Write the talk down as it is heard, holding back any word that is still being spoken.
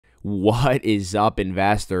What is up,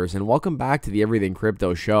 investors, and welcome back to the Everything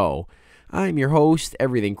Crypto Show. I'm your host,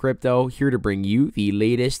 Everything Crypto, here to bring you the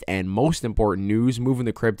latest and most important news moving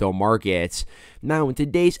the crypto markets. Now, in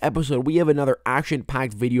today's episode, we have another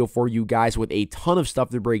action-packed video for you guys with a ton of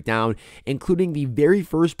stuff to break down, including the very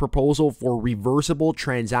first proposal for reversible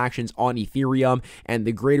transactions on Ethereum and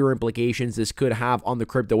the greater implications this could have on the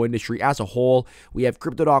crypto industry as a whole. We have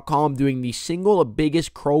Crypto.com doing the single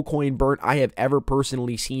biggest CRO coin burn I have ever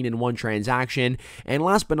personally seen in one transaction. And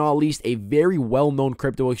last but not least, a very well-known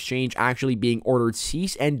crypto exchange actually being ordered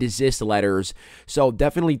cease and desist letters. So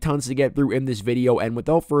definitely tons to get through in this video, and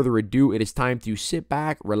without further ado, it is time to sit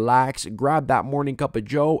back, relax, grab that morning cup of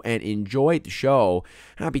joe, and enjoy the show.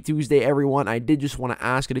 Happy Tuesday, everyone. I did just want to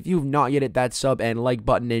ask that if you have not yet hit that sub and like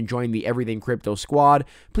button and joined the Everything Crypto squad,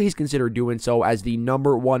 please consider doing so, as the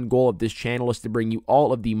 #1 goal of this channel is to bring you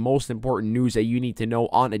all of the most important news that you need to know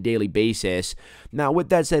on a daily basis. Now, with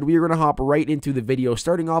that said, we are going to hop right into the video,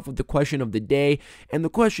 starting off with the question of the day, and the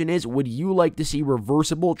question is, would you like to see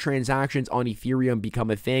reversible transactions on Ethereum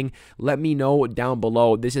become a thing? Let me know down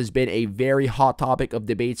below. This has been a very hot topic of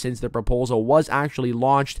debate since the proposal was actually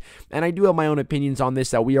launched, and I do have my own opinions on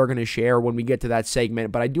this that we are going to share when we get to that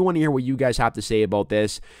segment, but I do want to hear what you guys have to say about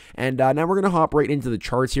this. And now we're going to hop right into the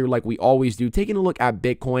charts here like we always do, taking a look at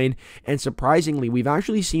Bitcoin, and surprisingly, we've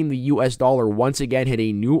actually seen the US dollar once again hit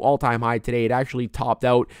a new all-time high today. It actually topped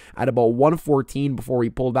out at about 114 before we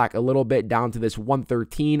pulled back a little bit down to this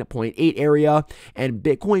 113.8 area, and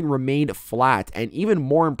Bitcoin remained flat. And even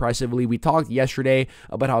more impressively, we talked yesterday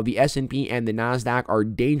about how the S&P and the Nasdaq are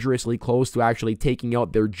dangerously close to actually taking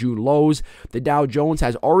out their June lows. The Dow Jones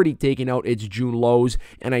has already taken out its June lows,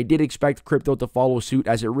 and I did expect crypto to follow suit,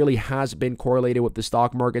 as it really has been correlated with the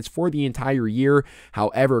stock markets for the entire year.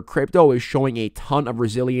 However, crypto is showing a ton of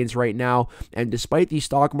resilience right now, and despite the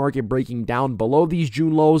stock market breaking down below these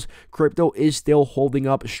June lows, crypto is still holding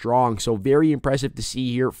up strong. So very impressive to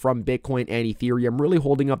see here from Bitcoin and Ethereum really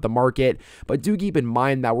holding up the market. But do keep in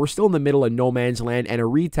mind that we're still in the middle of no man's land, and a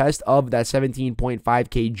retest of that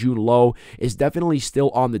 17.5K June low is definitely still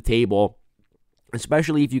on the table,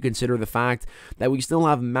 especially if you consider the fact that we still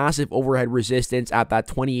have massive overhead resistance at that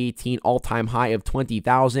 2018 all-time high of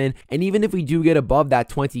 20,000. And even if we do get above that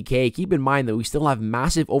 20K, keep in mind that we still have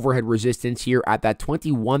massive overhead resistance here at that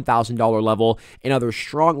 $21,000 level, another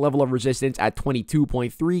strong level of resistance at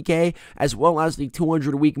 22.3K, as well as the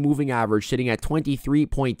 200-week moving average sitting at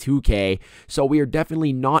 23.2K. So we are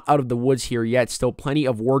definitely not out of the woods here yet. Still plenty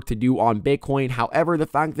of work to do on Bitcoin. However, the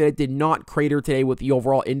fact that it did not crater today with the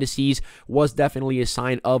overall indices was definitely a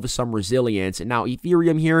sign of some resilience. And now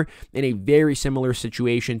Ethereum here in a very similar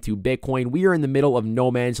situation to Bitcoin. We are in the middle of no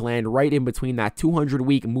man's land, right in between that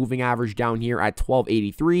 200-week moving average down here at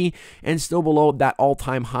 1283 and still below that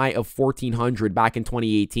all-time high of 1400 back in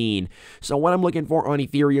 2018. So what I'm looking for on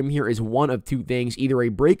Ethereum here is one of two things: either a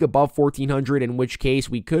break above 1400, in which case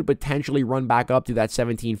we could potentially run back up to that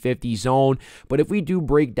 1750 zone. But if we do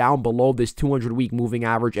break down below this 200-week moving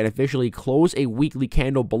average and officially close a weekly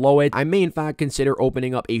candle below it, I may in fact consider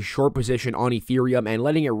opening up a short position on Ethereum and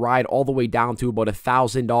letting it ride all the way down to about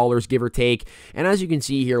 $1,000, give or take. And as you can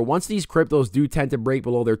see here, once these cryptos do tend to break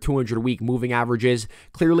below their 200-week moving averages,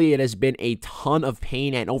 clearly it has been a ton of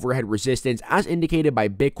pain and overhead resistance, as indicated by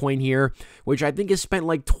Bitcoin here, which I think has spent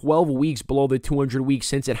like 12 weeks below the 200 weeks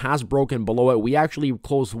since it has broken below it. We actually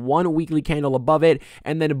closed one weekly candle above it,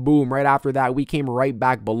 and then boom, right after that, we came right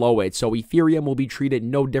back below it. So Ethereum will be treated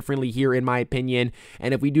no differently here, in my opinion.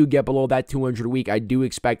 And if we do get below that 200 week, I do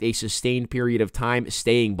expect a sustained period of time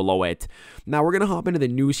staying below it. Now we're going to hop into the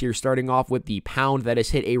news here, starting off with the pound that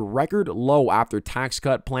has hit a record low after tax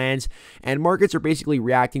cut plans, and markets are basically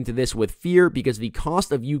reacting to this with fear because the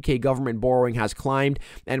cost of UK government borrowing has climbed,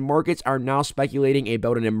 and markets are now speculating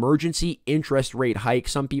about an emergency interest rate hike.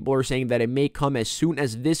 Some people are saying that it may come as soon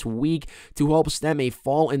as this week to help stem a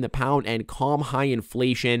fall in the pound and calm high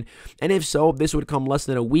inflation. And if so, this would come less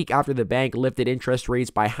than a week after the bank lifted interest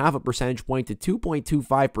rates by half a percentage point to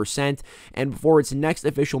 2.25%, and before its next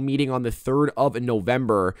official meeting on the 3rd of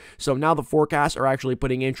November. So now the forecasts are actually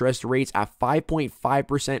putting interest rates at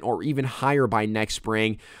 5.5% or even higher by next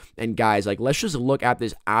spring. And guys, like, let's just look at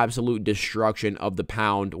this absolute destruction of the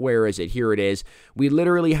pound. Where is it? Here it is. We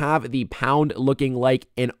literally have the pound looking like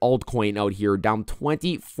an altcoin out here, down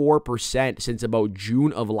 24% since about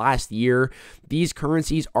June of last year. These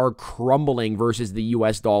currencies are crumbling versus the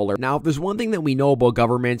US dollar. Now, if there's one thing that we know about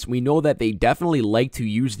governments, we know that they definitely like to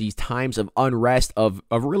use these times of unrest, of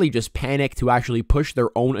really just panic, to actually push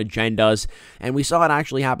their own agendas. And we saw it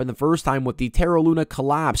actually happen the first time with the Terra Luna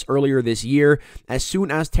collapse earlier this year. As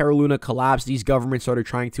soon as Terra Terra Luna collapsed, these governments started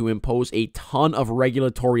trying to impose a ton of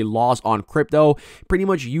regulatory laws on crypto, pretty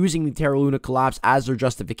much using the Terra Luna collapse as their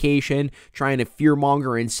justification, trying to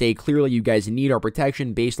fearmonger and say, clearly you guys need our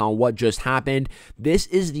protection based on what just happened. This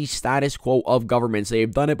is the status quo of governments.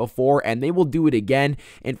 They've done it before and they will do it again.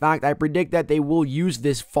 In fact, I predict that they will use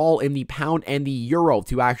this fall in the pound and the euro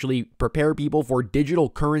to actually prepare people for digital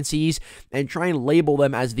currencies and try and label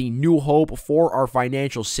them as the new hope for our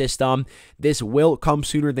financial system. This will come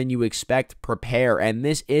sooner than you expect. Prepare. And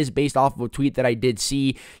this is based off of a tweet that I did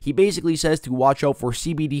see. He basically says to watch out for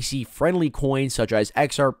CBDC friendly coins such as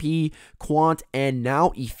XRP, Quant, and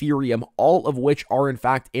now Ethereum, all of which are in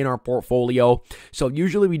fact in our portfolio. So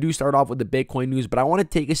usually we do start off with the Bitcoin news, but I want to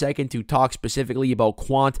take a second to talk specifically about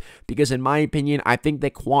Quant, because in my opinion, I think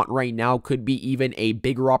that Quant right now could be even a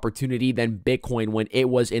bigger opportunity than Bitcoin when it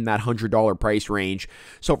was in that $100 price range.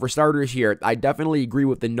 So for starters here, I definitely agree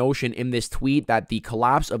with the notion in this tweet that the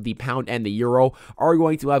collapse of the pound and the euro are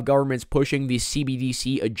going to have governments pushing the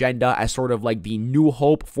CBDC agenda as sort of like the new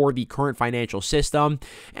hope for the current financial system.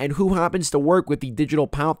 And who happens to work with the Digital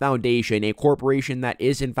Pound Foundation, a corporation that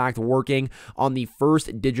is in fact working on the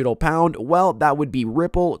first digital pound? Well, that would be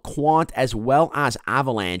Ripple, Quant, as well as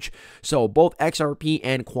Avalanche. So both XRP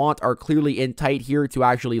and Quant are clearly in tight here to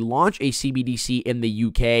actually launch a CBDC in the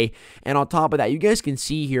UK. And on top of that, you guys can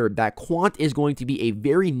see here that Quant is going to be a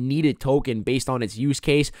very needed token based on its use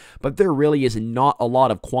case, but there really is not a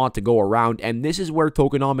lot of Quant to go around, and this is where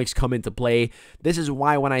tokenomics come into play. This is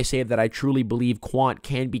why when I say that I truly believe Quant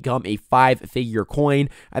can become a 5-figure coin,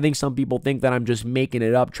 I think some people think that I'm just making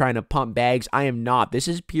it up, trying to pump bags. I am not. This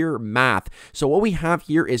is pure math. So what we have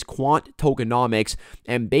here is Quant tokenomics,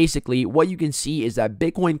 and basically what you can see is that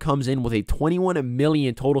Bitcoin comes in with a 21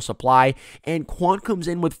 million total supply, and Quant comes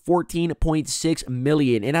in with 14.6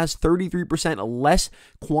 million. It has 33% less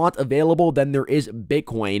Quant available than there is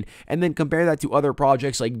Bitcoin. And then compare that to other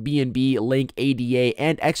projects like BNB, Link, ADA,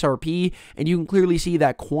 and XRP, and you can clearly see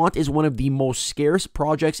that Quant is one of the most scarce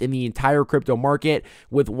projects in the entire crypto market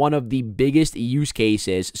with one of the biggest use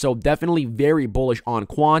cases. So definitely very bullish on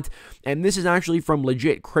Quant. And this is actually from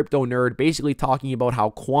Legit Crypto Nerd, basically talking about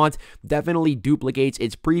how Quant definitely duplicates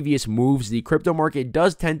its previous moves. The crypto market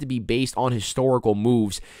does tend to be based on historical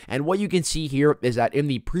moves. And what you can see here is that in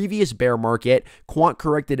the previous bear market, Quant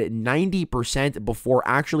corrected at 90% before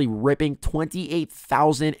actually ripping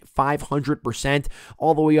 28,500%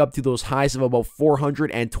 all the way up to those highs of about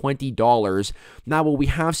 $420. Now, what we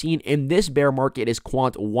have seen in this bear market is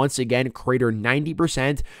Quant once again cratered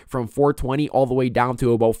 90% from $420 all the way down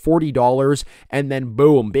to about $40, and then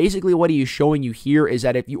boom. Basically, what he is showing you here is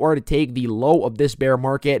that if you are to take the low of this bear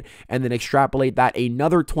market and then extrapolate that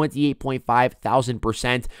another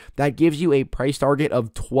 28,500%, that gives you a price target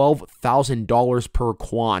of $12,000 per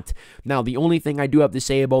Quant. Now, the only thing I do have to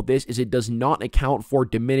say about this is it does not account for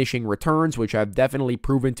diminishing returns, which have definitely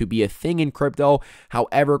proven to be a thing in crypto.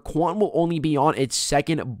 However, Quant will only be on its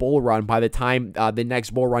second bull run by the time the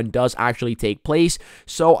next bull run does actually take place.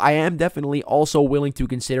 So I am definitely also willing to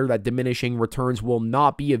consider that diminishing returns will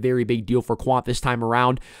not be a very big deal for Quant this time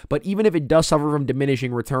around. But even if it does suffer from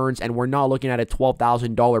diminishing returns and we're not looking at a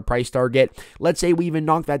 $12,000 price target, let's say we even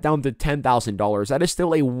knock that down to $10,000, that is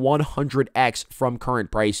still a 100x from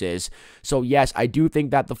current prices. So yes, I do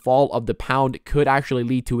think that the fall of the pound could actually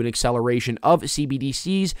lead to an acceleration of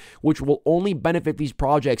CBDCs, which will only benefit these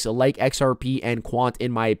projects like XRP and Quant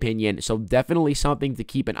in my opinion. So definitely something to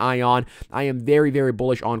keep an eye on. I am very, very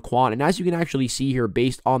bullish on Quant, and as you can actually see here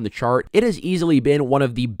based on the chart, it has easily been one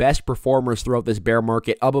of the best performers throughout this bear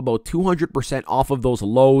market, up about 200% off of those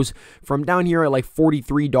lows from down here at like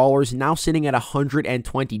 $43, now sitting at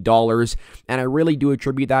 $120, and I really do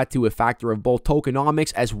attribute that to a factor of both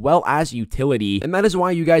tokenomics as well as utility. And that is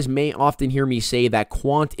why you guys may often hear me say that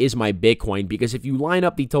Quant is my Bitcoin, because if you line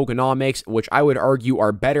up the tokenomics, which I would argue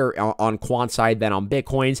are better on Quant side than on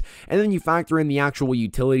Bitcoin's, and then you factor in the actual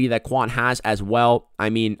utility that Quant has as well, I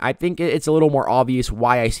mean, I think it's a little more obvious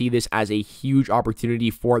why I see this as a huge opportunity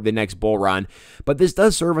for the next bull run. But this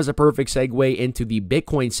does serve as a perfect segue into the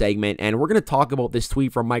Bitcoin segment, and we're going to talk about this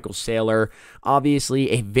tweet from Michael Saylor, obviously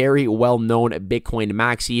a very well-known Bitcoin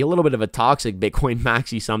maxi, a little bit of a toxic Bitcoin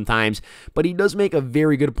maxi sometimes, but he does make a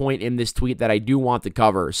very good point in this tweet that I do want to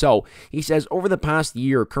cover. So he says, over the past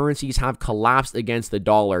year, currencies have collapsed against the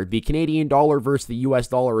dollar. The Canadian dollar versus the US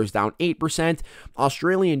dollar is down 8%,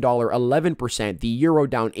 Australian dollar 11%, the euro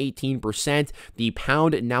down 18%, the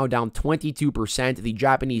pound now down 22%, the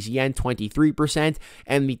Japanese yen 23%,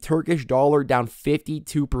 and the Turkish dollar down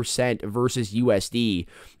 52% versus USD.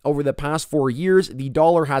 Over the past 4 years, the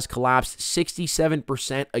dollar has collapsed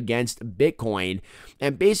 67% against Bitcoin.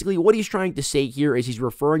 And basically what he's trying to say here is he's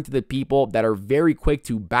referring to the people that are very quick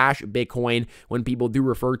to bash Bitcoin when people do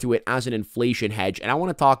refer to it as an inflation hedge. And I want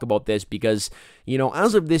to talk about this because, you know,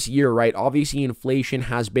 as of this year, right, obviously inflation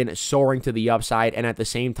has been soaring to the upside, and at the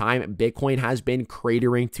same time, Bitcoin has been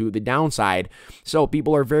cratering to the downside. So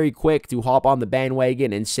people are very quick to hop on the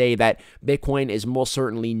bandwagon and say that Bitcoin is most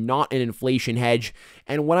certainly not an inflation hedge.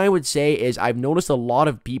 And what I would say is I've noticed a lot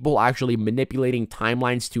of people actually manipulating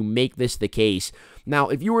timelines to make this the case. Now,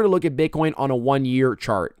 if you were to look at Bitcoin on a 1-year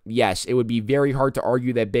chart, yes, it would be very hard to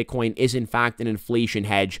argue that Bitcoin is in fact an inflation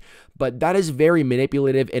hedge, but that is very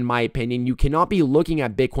manipulative in my opinion. You cannot be looking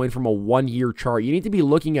at Bitcoin from a 1-year chart. You need to be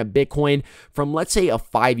looking at Bitcoin from, let's say, a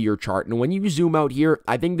 5-year chart. And when you zoom out here,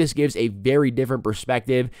 I think this gives a very different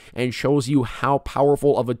perspective and shows you how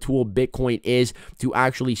powerful of a tool Bitcoin is to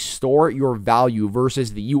actually store your value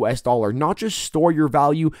versus the US dollar. Not just store your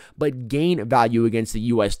value, but gain value against the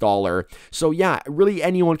US dollar. So yeah, really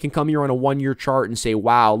anyone can come here on a 1-year chart and say,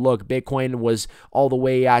 wow, look, Bitcoin was all the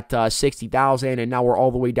way at 60,000 and now we're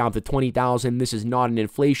all the way down to 20,000. This is not an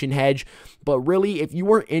inflation hedge. But really, if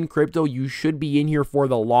you are in crypto, you should be in here for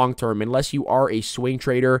the long term, unless you are a swing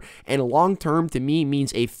trader. And long term to me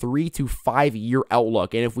means a 3 to 5 year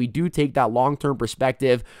outlook. And if we do take that long term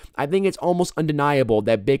perspective, I think it's almost undeniable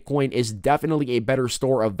that Bitcoin is definitely a better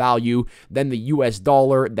store of value than the US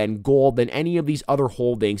dollar, than gold, than any of these other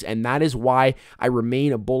holdings. And that is why I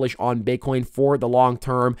remain bullish on Bitcoin for the long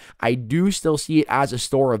term. I do still see it as a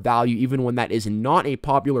store of value, even when that is not a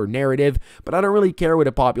popular narrative, but I don't really care what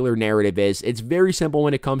a popular narrative is. It's very simple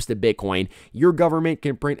when it comes to Bitcoin. Your government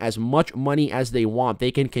can print as much money as they want.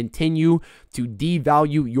 They can continue to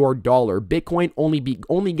devalue your dollar. Bitcoin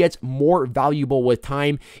only gets more valuable with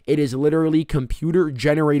time. It is literally computer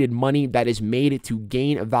generated money that is made to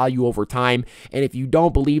gain value over time. And if you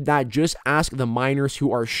don't believe that, just ask the miners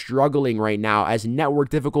who are struggling right now as network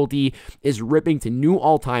difficulty is ripping to new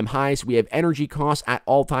all-time highs. We have energy costs at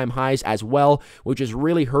all-time highs as well, which is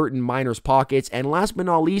really hurting miners' pockets. And last but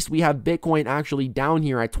not least, we have Bitcoin actually down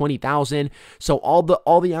here at 20,000. So all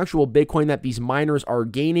the actual Bitcoin that these miners are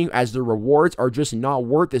gaining as their rewards are just not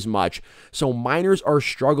worth as much. So miners are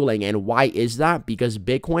struggling. And why is that? Because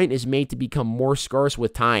Bitcoin is made to become more scarce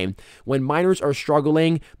with time. When miners are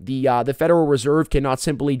struggling, the Federal Reserve cannot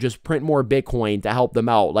simply just print more Bitcoin to help them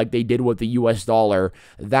out like they did with the US dollar.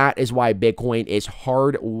 That is why Bitcoin is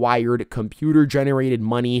hardwired, computer generated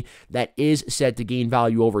money that is set to gain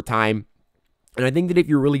value over time. And I think that if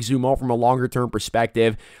you really zoom out from a longer term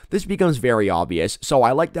perspective, this becomes very obvious. So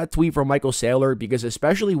I like that tweet from Michael Saylor because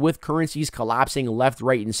especially with currencies collapsing left,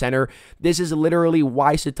 right, and center, this is literally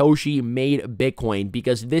why Satoshi made Bitcoin,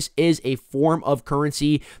 because this is a form of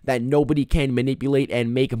currency that nobody can manipulate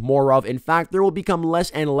and make more of. In fact, there will become less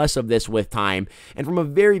and less of this with time. And from a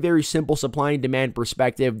very, very simple supply and demand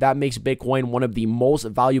perspective, that makes Bitcoin one of the most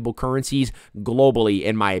valuable currencies globally,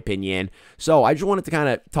 in my opinion. So I just wanted to kind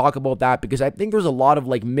of talk about that because I think there's a lot of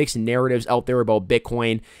like mixed narratives out there about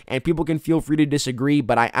Bitcoin, and people can feel free to disagree,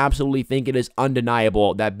 but I absolutely think it is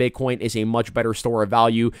undeniable that Bitcoin is a much better store of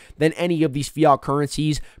value than any of these fiat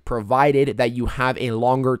currencies, provided that you have a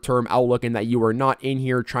longer term outlook and that you are not in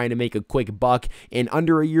here trying to make a quick buck in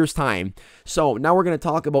under a year's time. So now we're going to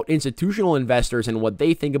talk about institutional investors and what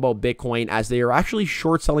they think about Bitcoin, as they are actually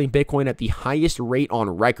short selling Bitcoin at the highest rate on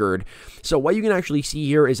record. So what you can actually see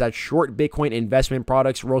here is that short Bitcoin investment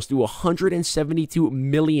products rose to 172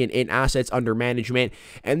 million in assets under management,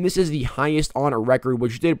 and this is the highest on a record,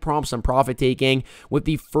 which did prompt some profit taking, with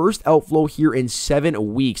the first outflow here in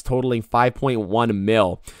 7 weeks totaling 5.1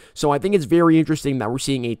 mil. So I think it's very interesting that we're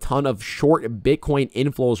seeing a ton of short Bitcoin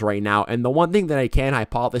inflows right now. And the one thing that I can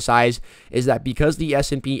hypothesize is that because the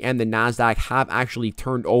S&P and the NASDAQ have actually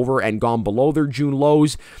turned over and gone below their June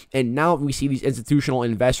lows, and now we see these institutional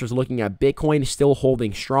investors looking at Bitcoin still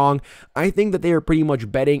holding strong, I think that they are pretty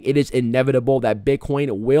much betting it is inevitable that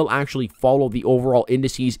Bitcoin will actually follow the overall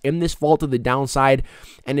indices in this fall to the downside.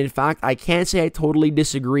 And in fact, I can't say I totally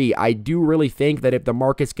disagree. I do really think that if the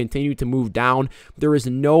markets continue to move down, there is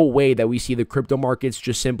no way that we see the crypto markets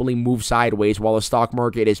just simply move sideways while the stock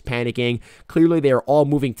market is panicking. Clearly, they are all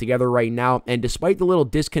moving together right now. And despite the little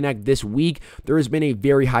disconnect this week, there has been a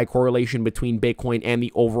very high correlation between Bitcoin and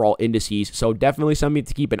the overall indices. So definitely something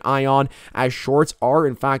to keep an eye on, as shorts are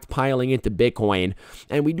in fact piling into Bitcoin.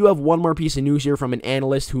 And we do have one more piece piece of news here from an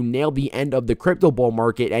analyst who nailed the end of the crypto bull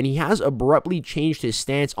market, and he has abruptly changed his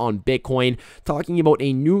stance on Bitcoin, talking about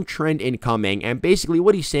a new trend incoming. And basically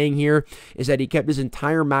what he's saying here is that he kept his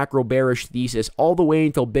entire macro bearish thesis all the way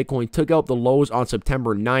until Bitcoin took out the lows on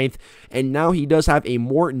September 9th, and now he does have a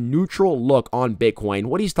more neutral look on Bitcoin.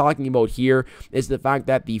 What he's talking about here is the fact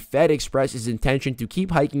that the Fed expressed his intention to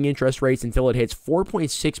keep hiking interest rates until it hits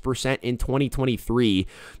 4.6% in 2023.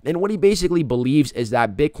 And what he basically believes is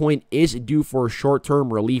that Bitcoin is due for a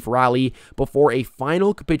short-term relief rally before a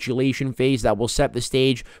final capitulation phase that will set the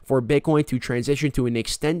stage for Bitcoin to transition to an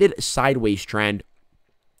extended sideways trend.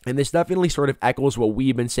 And this definitely sort of echoes what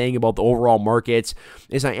we've been saying about the overall markets,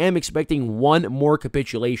 is I am expecting one more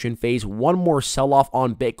capitulation phase, one more sell-off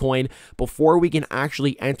on Bitcoin before we can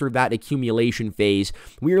actually enter that accumulation phase.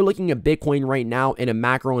 We are looking at Bitcoin right now in a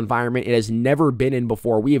macro environment it has never been in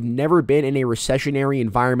before. We have never been in a recessionary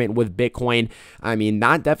environment with Bitcoin. I mean,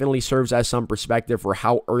 that definitely serves as some perspective for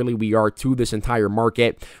how early we are to this entire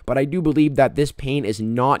market. But I do believe that this pain is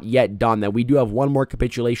not yet done, that we do have one more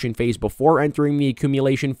capitulation phase before entering the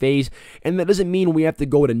accumulation phase, and that doesn't mean we have to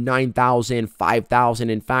go to 9,000, 5,000.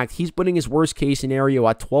 In fact, he's putting his worst case scenario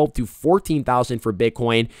at 12 to 14,000 for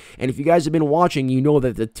Bitcoin. And if you guys have been watching, you know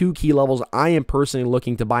that the two key levels I am personally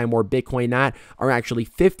looking to buy more Bitcoin at are actually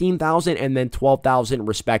 15,000 and then 12,000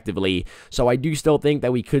 respectively. So I do still think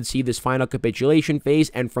that we could see this final capitulation phase,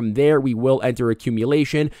 and from there we will enter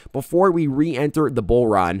accumulation before we re-enter the bull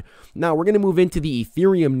run. Now we're going to move into the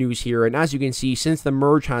Ethereum news here, and as you can see, since the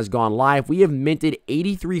merge has gone live, we have minted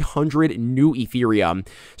 8,300 new Ethereum.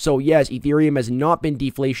 So yes, Ethereum has not been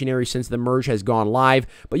deflationary since the merge has gone live,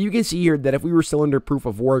 but you can see here that if we were still under proof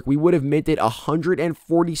of work, we would have minted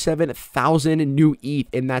 147,000 new ETH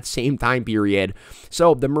in that same time period.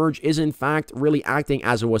 So the merge is in fact really acting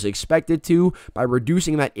as it was expected to by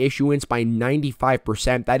reducing that issuance by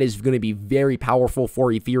 95%. That is going to be very powerful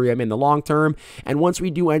for Ethereum in the long term. And once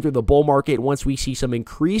we do enter the bull market, once we see some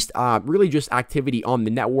increased really just activity on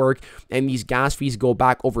the network and these gas fees go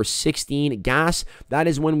back over 16 gas, that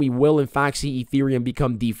is when we will in fact see Ethereum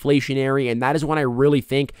become deflationary, and that is when I really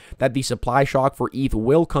think that the supply shock for ETH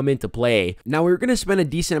will come into play. Now we're going to spend a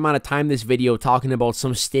decent amount of time in this video talking about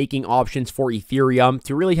some staking options for Ethereum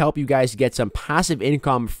to really help you guys get some passive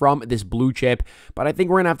income from this blue chip, but I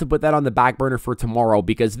think we're going to have to put that on the back burner for tomorrow,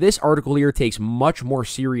 because this article here takes much more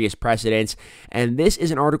serious precedence, and this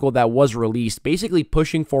is an article that was released basically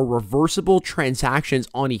pushing for reversible transactions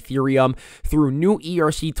on Ethereum through new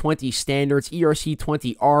ERC20 standards,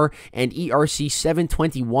 ERC20R and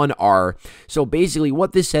ERC721R. So basically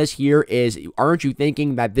what this says here is, aren't you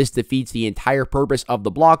thinking that this defeats the entire purpose of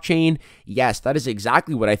the blockchain? Yes, that is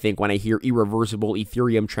exactly what I think when I hear irreversible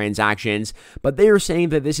Ethereum transactions, but they are saying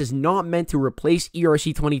that this is not meant to replace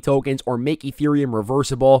ERC20 tokens or make Ethereum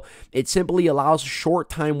reversible. It simply allows short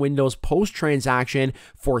time windows post-transaction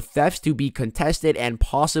for thefts to be contested and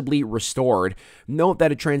possibly restored. Note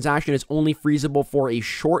that a transaction is only freezable for a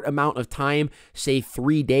short amount of time, say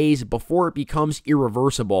 3 days, before it becomes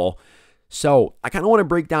irreversible. So I kind of want to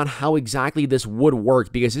break down how exactly this would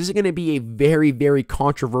work, because this is going to be a very, very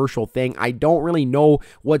controversial thing. I don't really know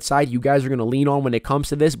what side you guys are going to lean on when it comes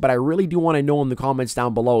to this, but I really do want to know in the comments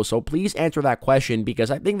down below. So please answer that question, because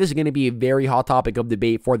I think this is going to be a very hot topic of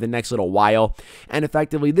debate for the next little while. And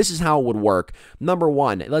effectively, this is how it would work. Number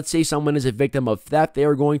one, let's say someone is a victim of theft. They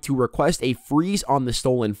are going to request a freeze on the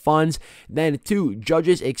stolen funds. Then two,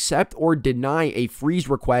 judges accept or deny a freeze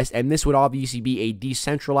request, and this would obviously be a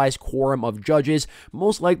decentralized quorum of judges,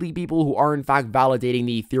 most likely people who are in fact validating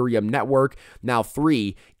the Ethereum network. Now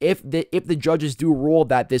three, if the judges do rule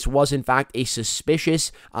that this was in fact a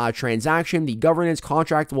suspicious transaction, the governance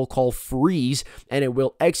contract will call freeze, and it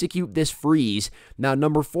will execute this freeze. Now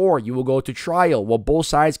number four, you will go to trial. Well, both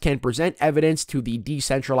sides can present evidence to the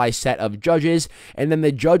decentralized set of judges, and then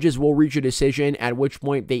the judges will reach a decision, at which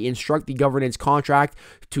point they instruct the governance contract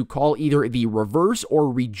to call either the reverse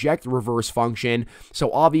or reject reverse function.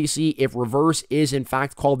 So obviously, if reverse is in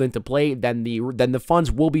fact called into play, then the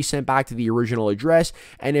funds will be sent back to the original address,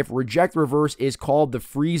 and if reject reverse is called, the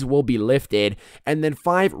freeze will be lifted. And then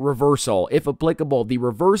five, reversal. If applicable, the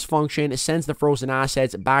reverse function sends the frozen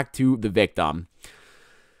assets back to the victim.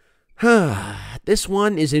 This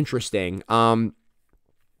one is interesting.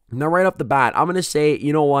 Now, right off the bat, I'm going to say,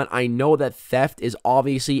 you know what? I know that theft is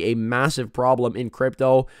obviously a massive problem in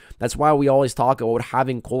crypto. That's why we always talk about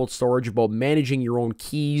having cold storage, about managing your own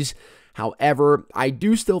keys. However, I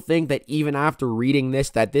do still think that even after reading this,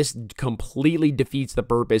 that this completely defeats the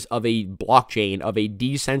purpose of a blockchain, of a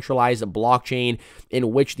decentralized blockchain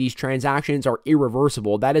in which these transactions are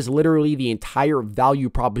irreversible. That is literally the entire value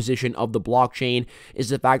proposition of the blockchain, is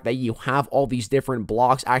the fact that you have all these different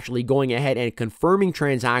blocks actually going ahead and confirming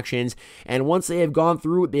transactions, and once they have gone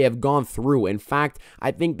through, they have gone through. In fact,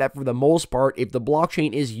 I think that for the most part, if the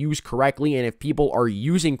blockchain is used correctly and if people are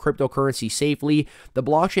using cryptocurrency safely, the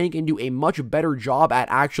blockchain can do a much better job at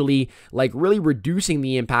actually like really reducing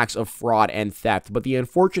the impacts of fraud and theft. But the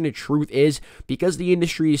unfortunate truth is, because the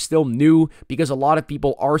industry is still new, because a lot of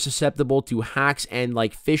people are susceptible to hacks and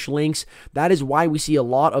like phish links, that is why we see a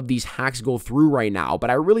lot of these hacks go through right now. But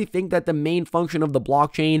I really think that the main function of the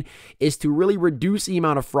blockchain is to really reduce the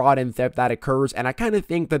amount of fraud and theft that occurs, and I kind of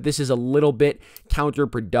think that this is a little bit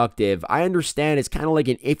counterproductive. I understand it's kind of like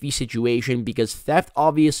an iffy situation because theft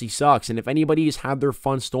obviously sucks, and if anybody has had their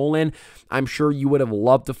funds stolen, I'm sure you would have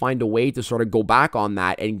loved to find a way to sort of go back on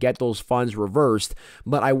that and get those funds reversed.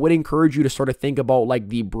 But I would encourage you to sort of think about like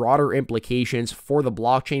the broader implications for the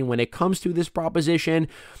blockchain when it comes to this proposition.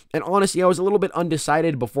 And honestly, I was a little bit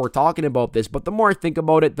undecided before talking about this, but the more I think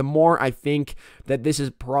about it, the more I think that this is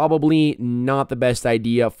probably not the best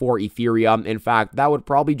idea for Ethereum. In fact, that would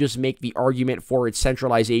probably just make the argument for its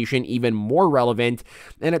centralization even more relevant.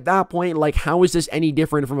 And at that point, like, how is this any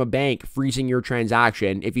different from a bank freezing your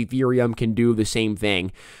transaction if Ethereum can do the same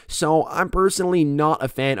thing? So I'm personally not a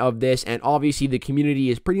fan of this, and obviously the community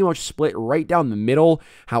is pretty much split right down the middle.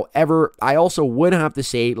 However, I also would have to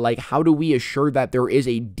say, like, how do we assure that there is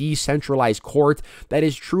a decentralized court that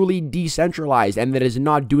is truly decentralized and that is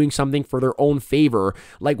not doing something for their own favor?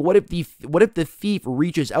 Like, what if the thief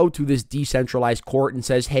reaches out to this decentralized court and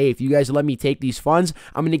says, hey, if you guys let me take these funds,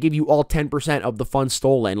 I'm going to give you all 10% of the funds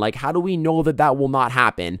stolen? Like, how do we know that that will not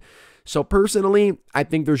happen? So personally, I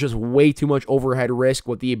think there's just way too much overhead risk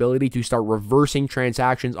with the ability to start reversing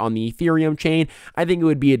transactions on the Ethereum chain. I think it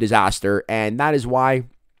would be a disaster, and that is why,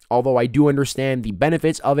 although I do understand the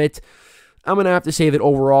benefits of it, I'm going to have to say that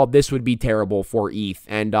overall, this would be terrible for ETH.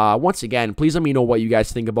 And once again, please let me know what you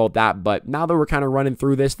guys think about that. But now that we're kind of running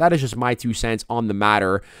through this, that is just my 2 cents on the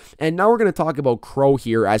matter. And now we're going to talk about CRO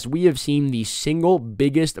here, as we have seen the single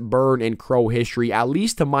biggest burn in CRO history, at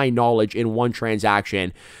least to my knowledge, in one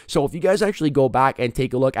transaction. So if you guys actually go back and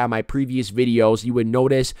take a look at my previous videos, you would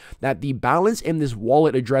notice that the balance in this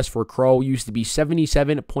wallet address for CRO used to be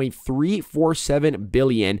 77.347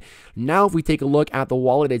 billion. Now, if we take a look at the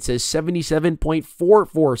wallet, it says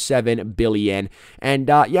 77.447 billion. And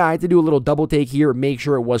yeah, I had to do a little double take here, make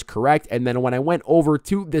sure it was correct. And then when I went over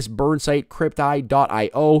to this burn site,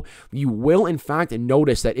 crypti.io, you will in fact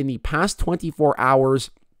notice that in the past 24 hours,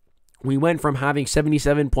 we went from having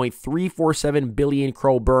 77.347 billion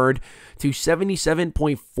CRO burned to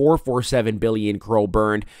 77.447 billion CRO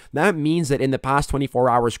burned. That means that in the past 24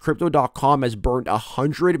 hours, Crypto.com has burned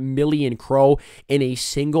 100 million CRO in a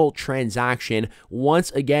single transaction, once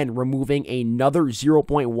again removing another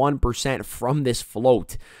 0.1% from this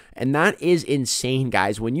float. And that is insane,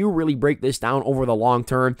 guys. When you really break this down over the long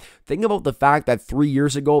term, think about the fact that 3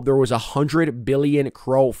 years ago, there was 100 billion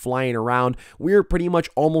CRO flying around. We're pretty much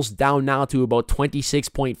almost down now to about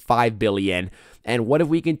 26.5 billion. And what if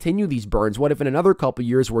we continue these burns? What if in another couple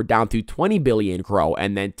years we're down to 20 billion CRO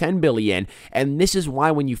and then 10 billion? And this is why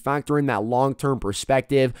when you factor in that long-term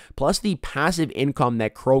perspective, plus the passive income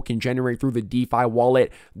that CRO can generate through the DeFi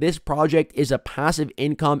wallet, this project is a passive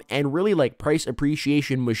income and really like price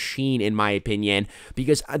appreciation machine, in my opinion,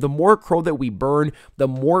 because the more CRO that we burn, the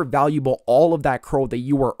more valuable all of that CRO that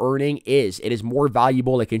you are earning is. It is more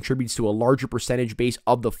valuable. It contributes to a larger percentage base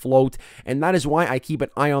of the float. And that is why I keep an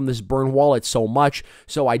eye on this burn wallet so much.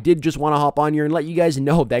 So I did just want to hop on here and let you guys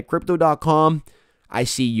know that Crypto.com, I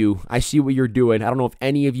see you. I see what you're doing. I don't know if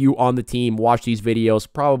any of you on the team watch these videos.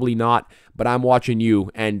 Probably not, but I'm watching you,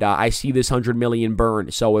 and I see this 100 million burn.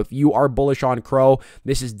 So if you are bullish on CRO,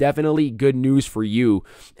 this is definitely good news for you.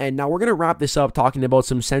 And now we're going to wrap this up talking about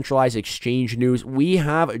some centralized exchange news. We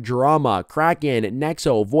have drama. Kraken,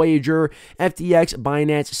 Nexo, Voyager, FTX,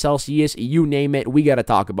 Binance, Celsius, you name it, we got to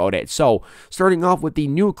talk about it. So starting off with the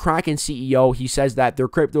new Kraken CEO, he says that their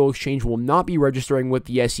crypto exchange will not be registering with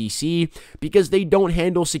the SEC because they don't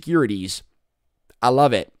handle securities. I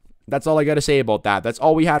love it. That's all I got to say about that. That's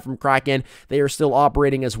all we had from Kraken. They are still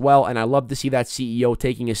operating as well, and I love to see that CEO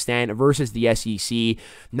taking a stand versus the SEC.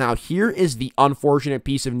 Now, here is the unfortunate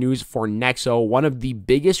piece of news for Nexo, one of the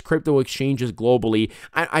biggest crypto exchanges globally.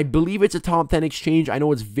 I believe it's a top 10 exchange. I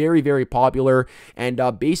know it's very, very popular, and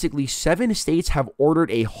basically 7 states have ordered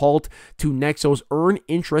a halt to Nexo's earn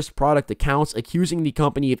interest product accounts, accusing the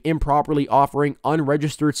company of improperly offering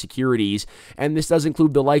unregistered securities. And this does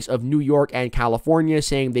include the likes of New York and California,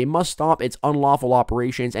 saying they must stop its unlawful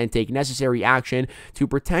operations and take necessary action to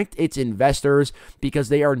protect its investors because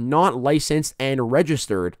they are not licensed and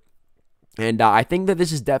registered. And I think that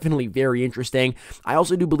this is definitely very interesting. I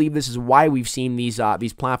also do believe this is why we've seen these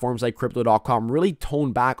platforms like Crypto.com really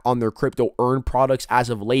tone back on their crypto earn products as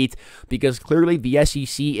of late, because clearly the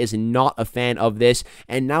SEC is not a fan of this.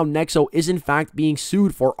 And now Nexo is in fact being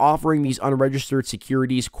sued for offering these unregistered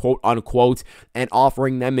securities, quote unquote, and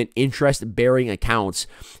offering them in interest-bearing accounts.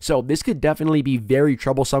 So this could definitely be very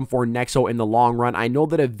troublesome for Nexo in the long run. I know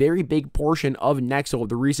that a very big portion of Nexo,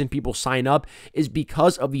 the reason people sign up, is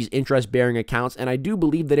because of these interest-bearing accounts, and I do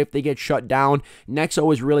believe that if they get shut down,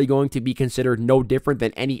 Nexo is really going to be considered no different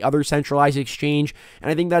than any other centralized exchange,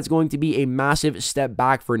 and I think that's going to be a massive step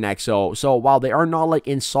back for Nexo. So while they are not like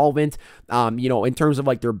insolvent, in terms of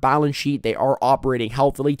like their balance sheet, they are operating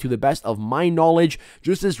healthily to the best of my knowledge.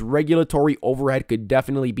 Just this regulatory overhead could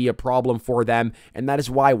definitely be a problem for them, and that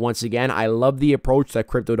is why, once again, I love the approach that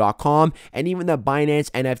Crypto.com and even that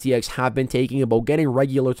Binance and FTX have been taking about getting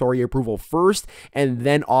regulatory approval first and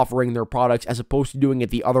then offering their products, as opposed to doing it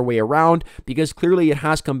the other way around, because clearly it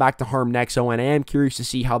has come back to harm Nexo, and I am curious to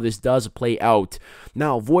see how this does play out.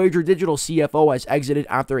 Now, Voyager Digital CFO has exited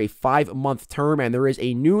after a 5-month term, and there is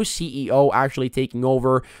a new CEO actually taking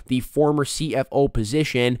over the former CFO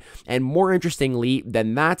position. And more interestingly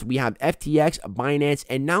than that, we have FTX, Binance,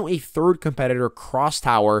 and now a third competitor,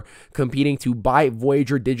 Crosstower, competing to buy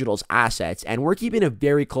Voyager Digital's assets. And we're keeping a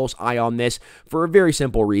very close eye on this for a very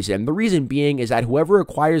simple reason. The reason being is that whoever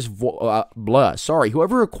acquires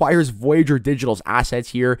whoever acquires Voyager Digital's assets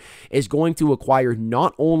here is going to acquire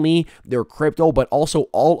not only their crypto, but also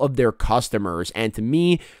all of their customers. And to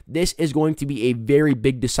me, this is going to be a very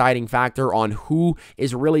big deciding factor on who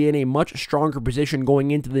is really in a much stronger position going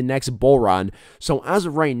into the next bull run. So as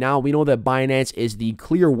of right now, we know that Binance is the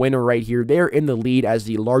clear winner right here. They're in the lead as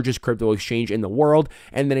the largest crypto exchange in the world.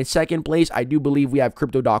 And then in second place, I do believe we have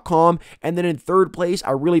Crypto.com. And then in third place,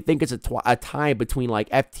 I really think it's a tie between like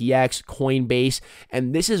FTX, Coinbase,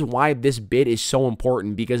 and this is why this bid is so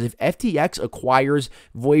important, because if FTX acquires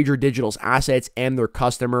Voyager Digital's assets and their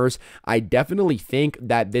customers, I definitely think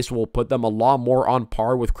that this will put them a lot more on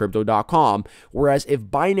par with Crypto.com, whereas if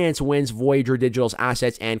Binance wins Voyager Digital's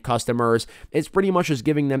assets and customers, it's pretty much just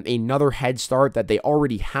giving them another head start that they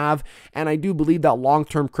already have, and I do believe that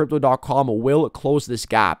long-term Crypto.com will close this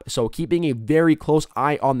gap. So keeping a very close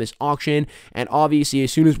eye on this auction, and obviously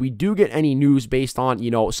as soon as we do get any news based on,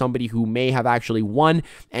 somebody who may have actually won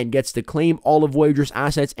and gets to claim all of Voyager's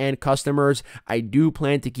assets and customers, I do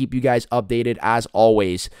plan to keep you guys updated as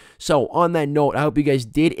always. So on that note, I hope you guys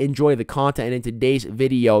did enjoy the content in today's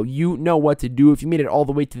video. You know what to do. If you made it all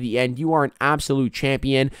the way to the end, you are an absolute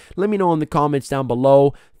champion. Let me know in the comments down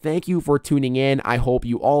below. Thank you for tuning in. I hope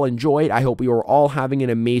you all enjoyed. I hope you are all having an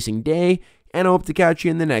amazing day, and I hope to catch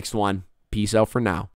you in the next one. Peace out for now.